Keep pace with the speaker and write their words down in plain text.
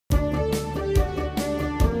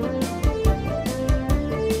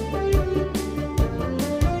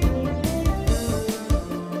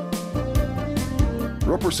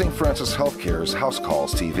Roper St. Francis Healthcare's House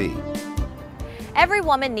Calls TV. Every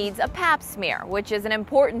woman needs a Pap smear, which is an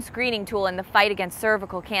important screening tool in the fight against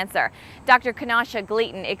cervical cancer. Dr. Kanasha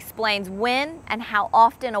Gleaton explains when and how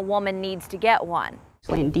often a woman needs to get one.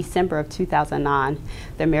 In December of 2009,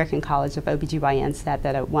 the American College of OBGYN said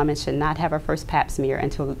that a woman should not have her first Pap smear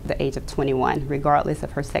until the age of 21, regardless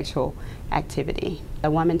of her sexual activity. A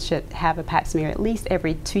woman should have a Pap smear at least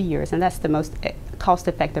every 2 years, and that's the most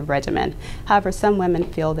cost-effective regimen. However, some women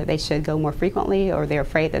feel that they should go more frequently, or they're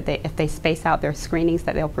afraid that if they space out their screenings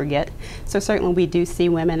that they'll forget. So certainly we do see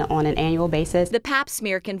women on an annual basis. The Pap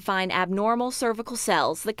smear can find abnormal cervical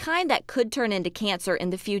cells, the kind that could turn into cancer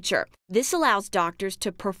in the future. This allows doctors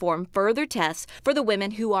to perform further tests for the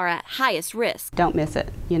women who are at highest risk. Don't miss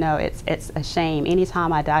it. You know, it's a shame.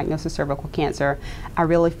 Anytime I diagnose with cervical cancer, I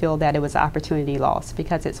really feel that it was opportunity lost,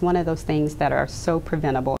 because it's one of those things that are so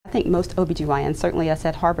preventable. I think most OBGYNs, certainly us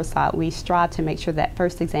at Harborside, we strive to make sure that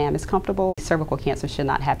first exam is comfortable. Cervical cancer should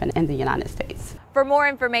not happen in the United States. For more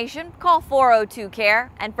information, call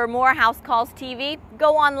 402-CARE, and for more House Calls TV,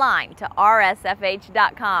 go online to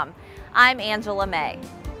rsfh.com. I'm Angela May.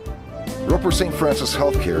 Roper St. Francis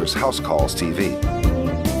Healthcare's House Calls TV.